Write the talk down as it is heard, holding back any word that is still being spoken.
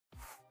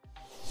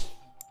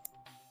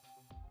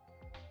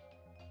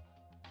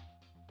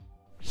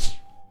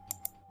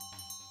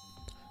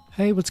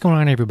Hey, what's going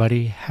on,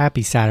 everybody?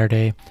 Happy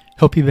Saturday.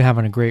 Hope you've been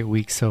having a great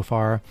week so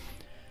far.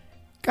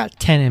 Got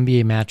 10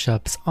 NBA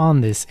matchups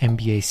on this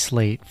NBA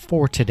slate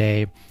for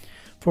today.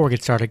 Before we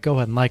get started, go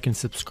ahead and like and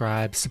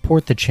subscribe,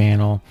 support the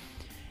channel.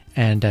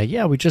 And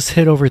we just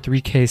hit over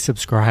 3K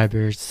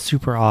subscribers.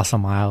 Super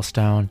awesome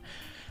milestone.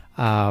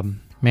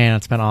 Man,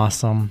 it's been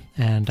awesome.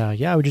 And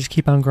we just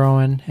keep on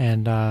growing.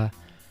 And, I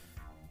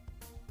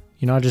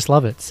just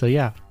love it. So,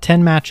 10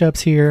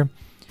 matchups here.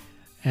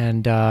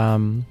 And,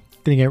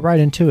 going to get right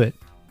into it.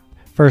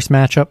 First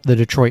matchup, the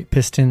Detroit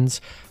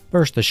Pistons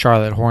versus the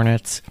Charlotte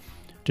Hornets.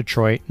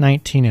 Detroit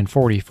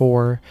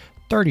 19-44,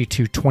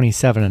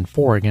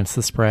 32-27-4 against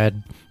the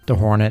spread. The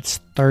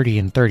Hornets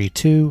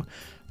 30-32,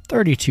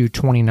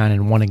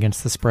 32-29-1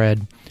 against the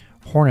spread.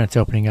 Hornets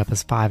opening up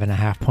as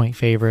 5.5 point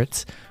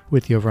favorites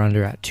with the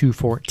over-under at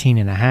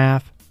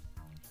 214.5.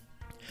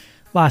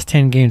 Last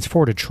 10 games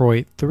for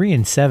Detroit,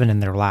 3-7 in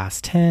their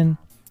last 10.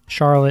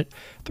 Charlotte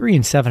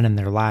 3-7 in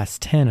their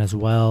last 10 as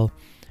well.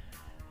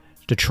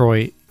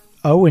 Detroit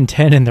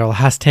 0-10 in their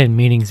last 10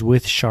 meetings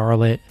with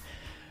Charlotte.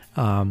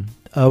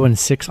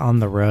 0-6 on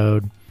the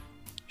road.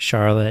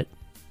 Charlotte,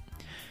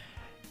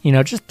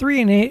 just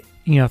 3-8.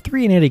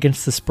 3-8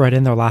 against the spread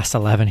in their last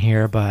 11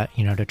 here, but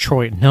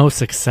Detroit, no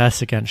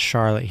success against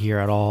Charlotte here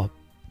at all.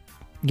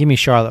 Give me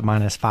Charlotte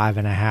minus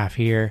 5.5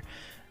 here,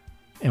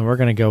 and we're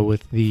gonna go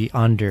with the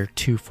under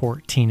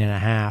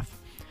 214.5.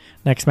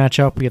 Next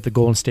matchup, we have the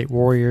Golden State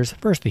Warriors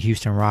versus the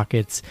Houston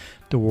Rockets.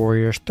 The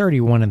Warriors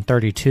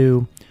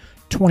 31-32.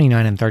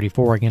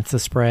 29-34 against the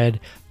spread.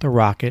 The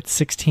Rockets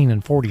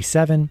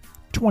 16-47,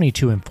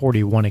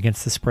 22-41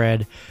 against the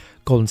spread.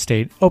 Golden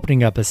State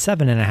opening up as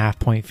 7.5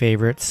 point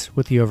favorites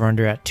with the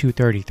over-under at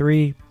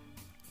 233.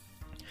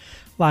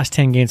 Last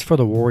 10 games for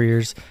the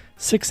Warriors,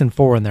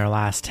 6-4 in their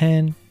last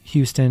 10.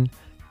 Houston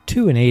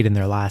 2-8 in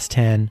their last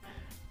 10.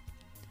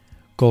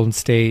 Golden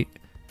State,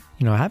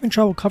 having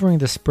trouble covering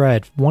the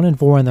spread.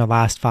 1-4 in their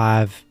last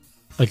 5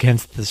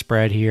 against the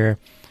spread here.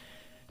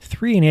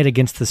 3-8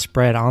 against the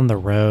spread on the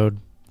road.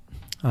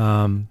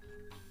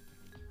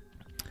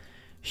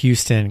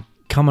 Houston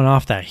coming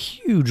off that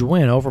huge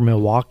win over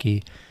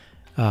Milwaukee.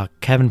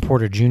 Kevin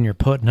Porter Jr.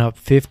 putting up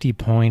 50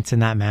 points in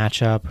that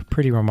matchup.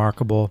 Pretty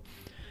remarkable.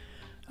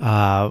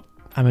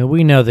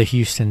 We know the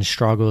Houston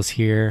struggles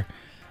here.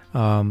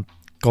 Golden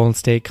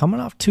State coming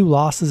off 2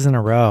 losses in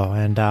a row.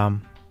 And,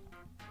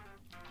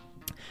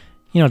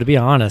 to be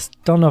honest,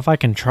 don't know if I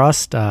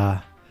trust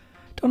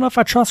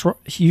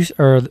Houston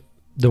or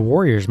the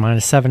Warriors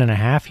minus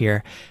 7.5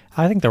 here.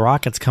 I think the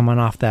Rockets coming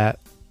off that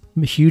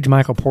huge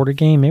Michael Porter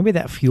game, maybe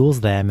that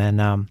fuels them.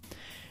 And I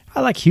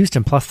like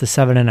Houston plus the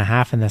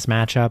 7.5 in this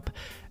matchup.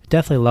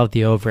 Definitely love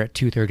the over at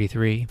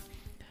 233.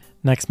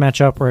 Next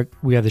matchup,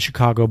 we have the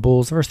Chicago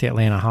Bulls versus the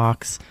Atlanta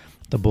Hawks.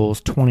 The Bulls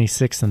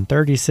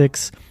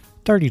 26-36,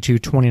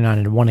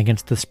 32-29-1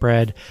 against the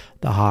spread.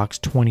 The Hawks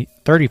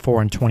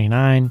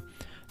 34-29,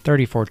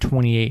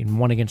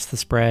 34-28-1 against the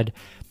spread.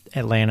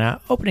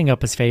 Atlanta opening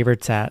up as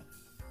favorites at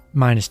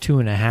minus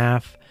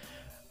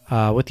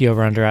 2.5 with the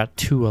over-under at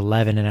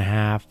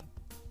 211.5.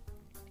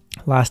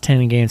 Last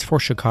 10 games for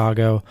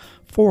Chicago,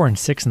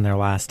 4-6 in their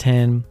last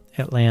 10.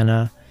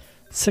 Atlanta,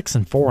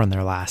 6-4 in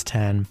their last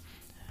 10.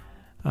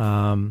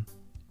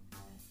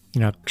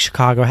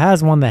 Chicago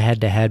has won the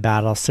head-to-head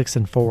battle,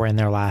 6-4 in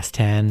their last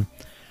 10.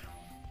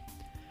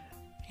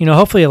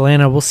 Hopefully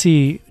Atlanta,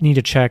 need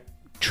to check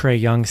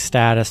Trae Young's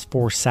status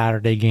for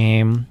Saturday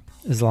game,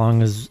 as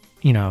well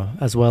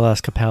as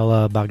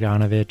Capella,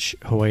 Bogdanovic,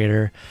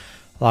 Huerter.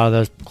 A lot of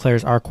those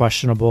players are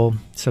questionable,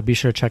 so be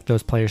sure to check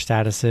those player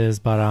statuses.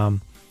 But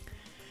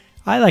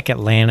I like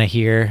Atlanta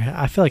here.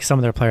 I feel like some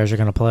of their players are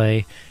going to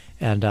play.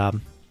 And, I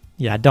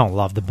don't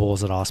love the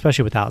Bulls at all,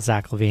 especially without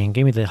Zach LaVine.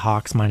 Give me the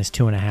Hawks minus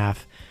 2.5. Going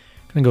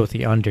to go with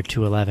the under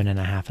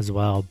 211.5 as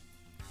well.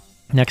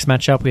 Next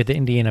matchup, we have the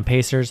Indiana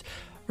Pacers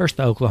versus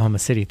the Oklahoma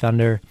City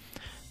Thunder.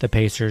 The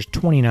Pacers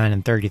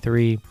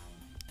 29-33.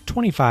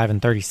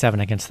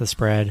 25-37 against the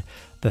spread.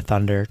 The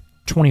Thunder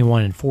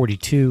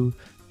 21-42,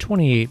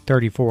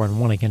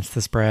 28-34-1 against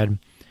the spread.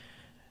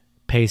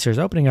 Pacers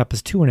opening up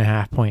as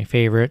 2.5 point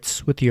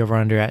favorites with the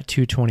over-under at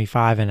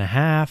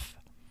 225.5.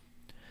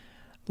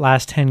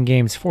 Last 10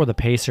 games for the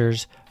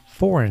Pacers,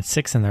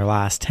 4-6 in their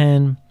last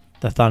 10.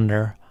 The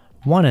Thunder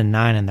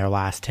 1-9 in their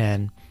last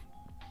 10.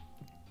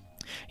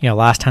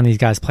 Last time these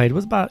guys played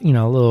was about, a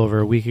little over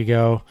a week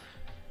ago,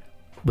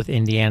 with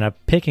Indiana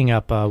picking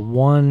up a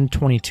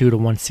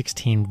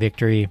 122-116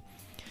 victory.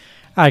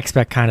 I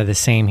expect kind of the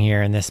same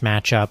here in this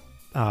matchup.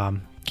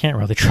 Can't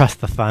really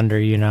trust the Thunder,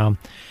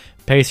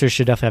 Pacers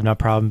should definitely have no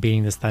problem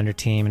beating this Thunder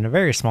team, and a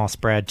very small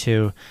spread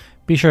too.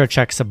 Be sure to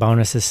check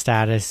Sabonis'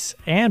 status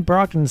and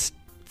Brogdon's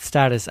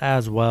status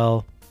as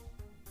well.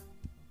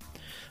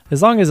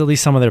 As long as at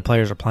least some of their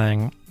players are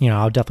playing,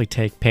 I'll definitely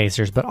take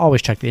Pacers, but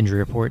always check the injury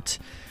reports.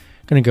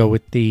 Going to go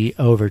with the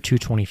over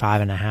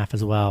 225.5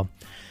 as well.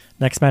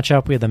 Next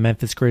matchup, we have the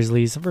Memphis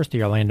Grizzlies versus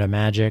the Orlando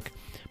Magic.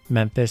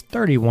 Memphis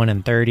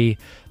 31-30,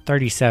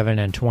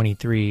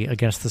 37-23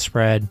 against the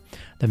spread.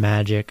 The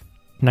Magic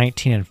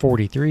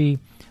 19-43,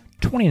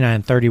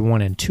 29,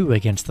 31, and 2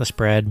 against the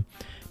spread.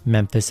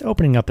 Memphis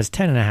opening up as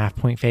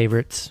 10.5-point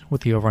favorites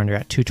with the over-under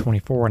at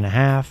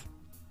 224.5.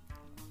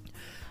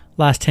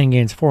 Last 10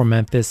 games for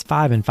Memphis,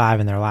 5-5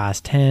 in their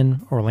last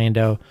 10.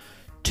 Orlando,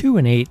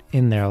 2-8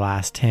 in their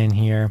last 10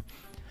 here.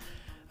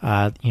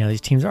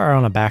 These teams are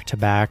on a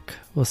back-to-back.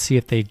 We'll see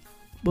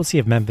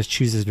if Memphis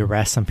chooses to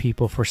rest some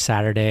people for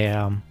Saturday.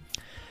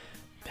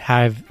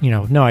 Have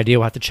no idea.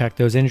 We'll have to check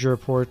those injury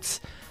reports.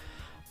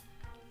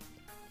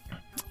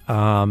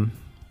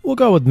 We'll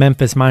go with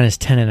Memphis minus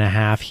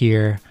 10.5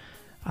 here.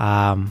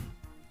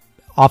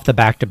 Off the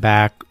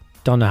back-to-back.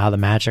 Don't know how the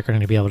Magic are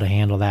going to be able to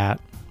handle that.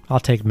 I'll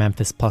take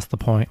Memphis plus the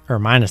point or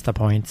minus the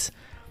points.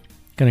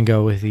 Going to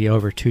go with the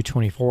over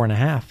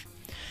 224.5.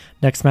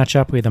 Next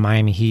matchup, we have the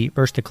Miami Heat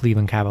versus the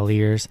Cleveland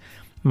Cavaliers.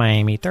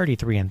 Miami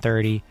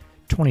 33-30,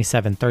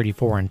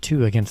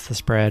 27-34-2 against the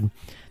spread.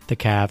 The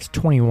Cavs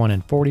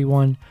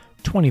 21-41,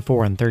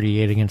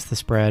 24-38 against the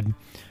spread.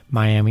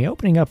 Miami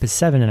opening up as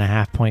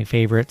 7.5-point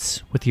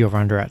favorites with the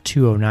over-under at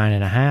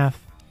 209.5.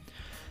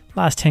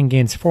 Last 10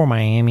 games for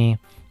Miami,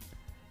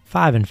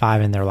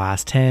 5-5 in their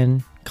last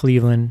 10.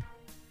 Cleveland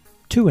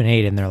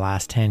 2-8 in their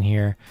last 10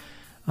 here.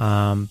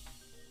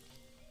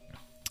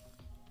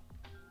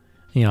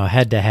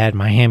 Head-to-head,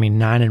 Miami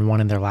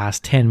 9-1 in their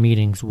last 10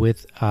 meetings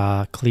with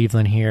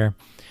Cleveland here.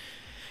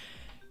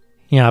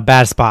 A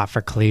bad spot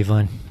for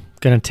Cleveland.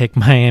 Going to take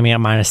Miami at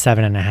minus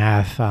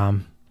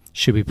 7.5.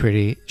 Should be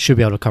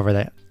able to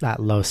cover that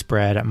low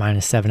spread at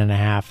minus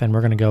 7.5, and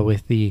we're going to go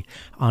with the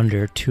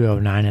under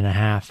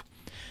 209.5.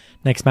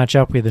 Next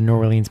matchup, we have the New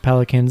Orleans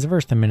Pelicans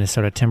versus the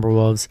Minnesota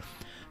Timberwolves.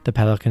 The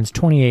Pelicans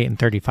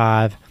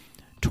 28-35,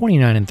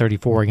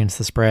 29-34 against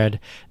the spread.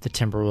 The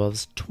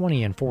Timberwolves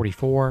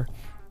 20-44,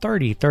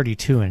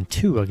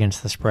 30-32-2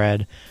 against the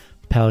spread.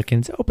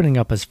 Pelicans opening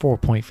up as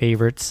 4-point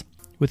favorites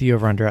with the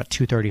over-under at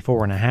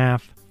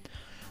 234.5.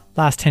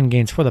 Last 10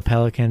 games for the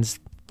Pelicans,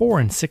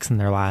 4-6 in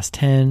their last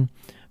 10.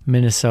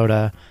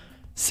 Minnesota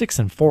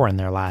 6-4 in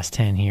their last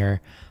 10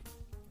 here.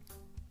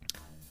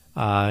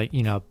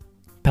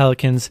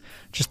 Pelicans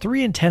just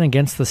 3-10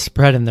 against the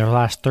spread in their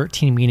last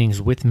 13 meetings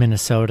with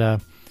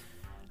Minnesota.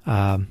 They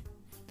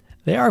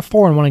are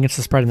 4-1 against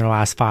the spread in their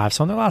last 5.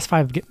 So in their last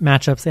 5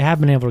 matchups, they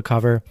have been able to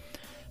cover.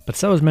 But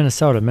so is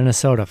Minnesota.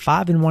 Minnesota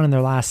 5-1 in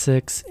their last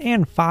 6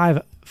 and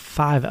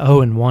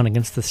 5-0-1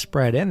 against the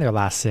spread in their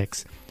last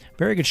 6.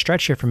 Very good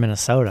stretch here for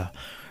Minnesota.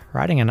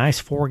 Riding a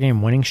nice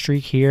 4-game winning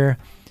streak here.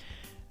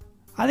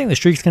 I think the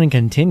streak's going to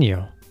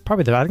continue. I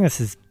think this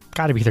has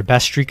got to be their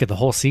best streak of the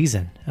whole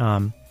season.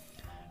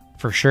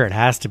 For sure, it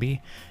has to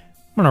be.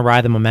 I'm going to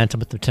ride the momentum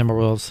with the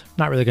Timberwolves.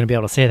 Not really going to be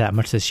able to say that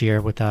much this year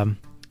with, they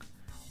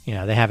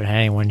haven't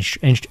had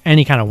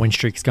any kind of win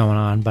streaks going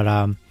on. But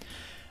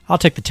I'll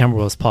take the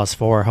Timberwolves plus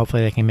 4.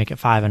 Hopefully they can make it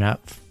 5 in a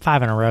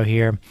row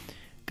here.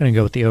 Going to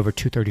go with the over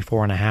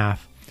 234.5.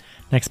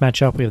 Next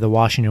matchup, we have the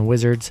Washington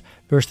Wizards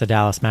versus the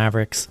Dallas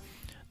Mavericks.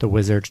 The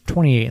Wizards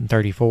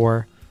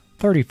 28-34,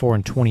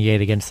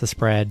 34-28 against the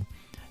spread.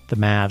 The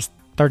Mavs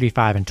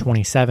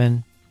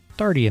 35-27,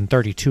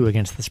 30-32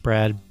 against the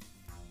spread.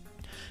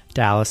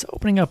 Dallas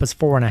opening up as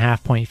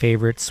 4.5-point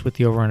favorites with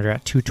the over-under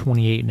at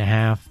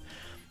 228.5.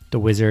 The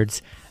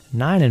Wizards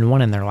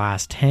 9-1 in their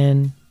last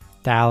 10.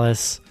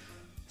 Dallas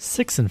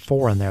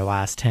 6-4 in their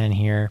last 10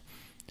 here.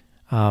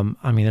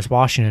 This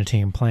Washington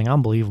team playing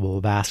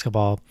unbelievable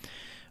basketball.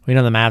 We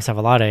know the Mavs have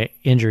a lot of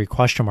injury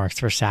question marks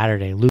for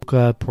Saturday.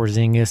 Luka,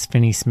 Porzingis,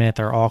 Finney-Smith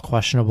are all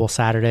questionable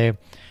Saturday.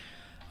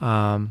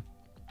 We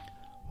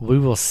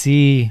will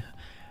see.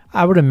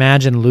 I would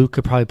imagine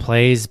Luka probably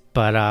plays,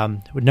 but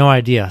with no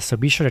idea. So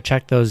be sure to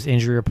check those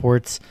injury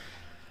reports.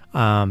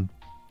 It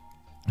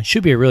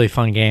should be a really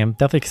fun game.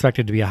 Definitely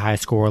expected to be a high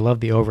score. Love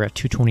the over at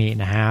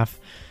 228.5.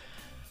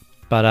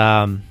 But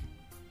I'm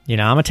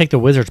going to take the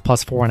Wizards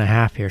plus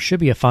 4.5 here. Should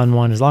be a fun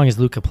one. As long as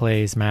Luka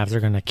plays, Mavs are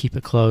going to keep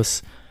it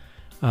close.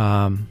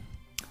 But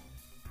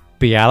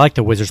yeah, I like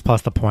the Wizards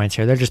plus the points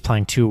here. They're just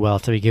playing too well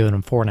to be giving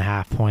them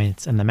 4.5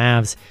 points. And the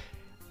Mavs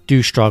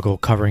do struggle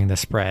covering the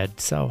spread.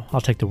 So I'll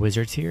take the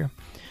Wizards here.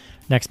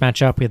 Next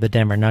matchup, we have the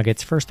Denver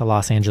Nuggets versus the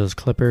Los Angeles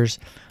Clippers.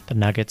 The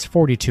Nuggets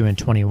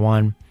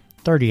 42-21,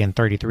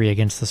 30-33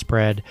 against the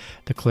spread.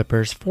 The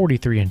Clippers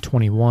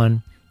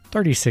 43-21,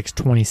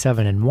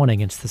 36-27-1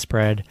 against the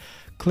spread.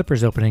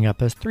 Clippers opening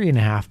up as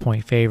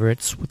 3.5-point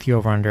favorites with the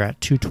over-under at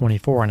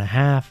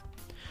 224.5.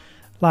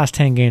 Last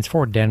 10 games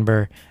for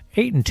Denver,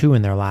 8-2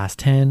 in their last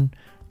 10.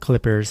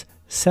 Clippers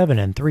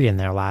 7-3 in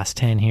their last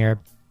 10 here.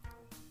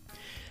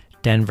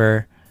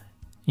 Denver,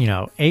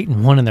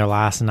 8-1 in their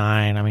last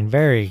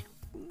 9.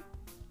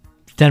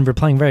 Denver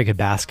playing very good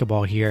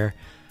basketball here.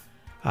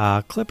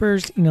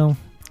 Clippers,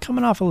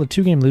 coming off of a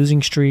 2-game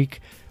losing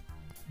streak.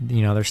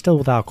 They're still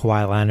without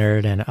Kawhi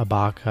Leonard and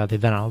Ibaka.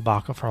 They've been on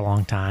Ibaka for a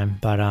long time.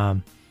 But,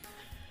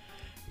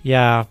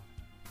 yeah,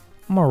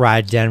 I'm going to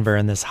ride Denver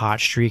in this hot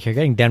streak here.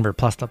 Getting Denver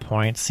plus the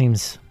points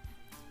seems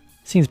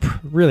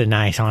really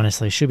nice,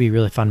 honestly. Should be a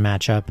really fun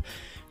matchup.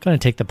 Going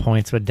to take the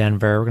points with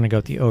Denver. We're going to go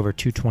with the over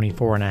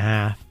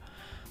 224.5.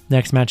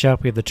 Next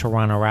matchup, we have the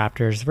Toronto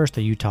Raptors versus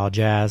the Utah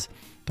Jazz.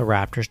 The The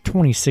Raptors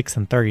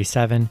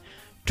 26-37,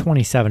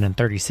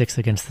 27-36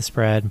 against the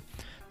spread.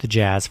 The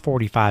Jazz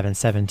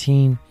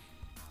 45-17,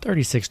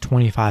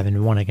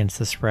 36-25-1 against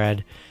the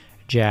spread.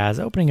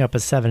 Jazz opening up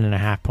as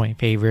 7.5 point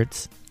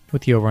favorites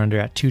with the over-under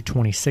at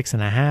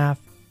 226.5.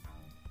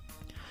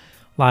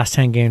 Last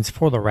 10 games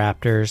for the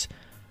Raptors,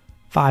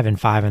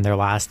 5-5 in their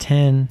last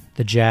 10.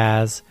 The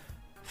Jazz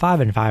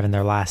 5-5 in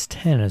their last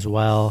 10 as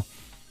well.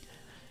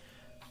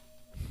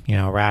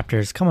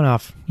 Raptors coming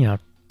off,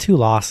 2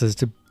 losses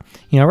to,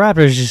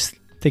 Raptors just,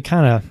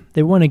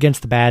 they win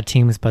against the bad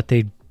teams, but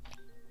they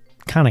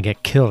kind of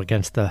get killed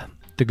against the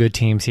good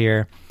teams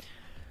here.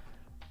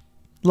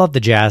 Love the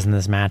Jazz in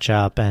this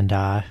matchup,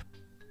 and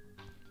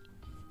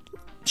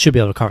should be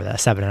able to cover that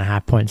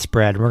 7.5 point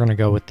spread. We're going to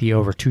go with the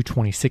over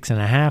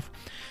 226.5.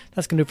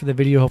 That's going to do it for the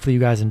video. Hopefully you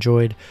guys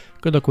enjoyed.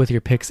 Good luck with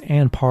your picks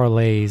and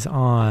parlays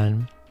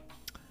on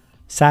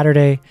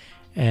Saturday,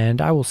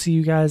 and I will see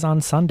you guys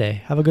on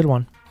Sunday. Have a good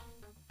one.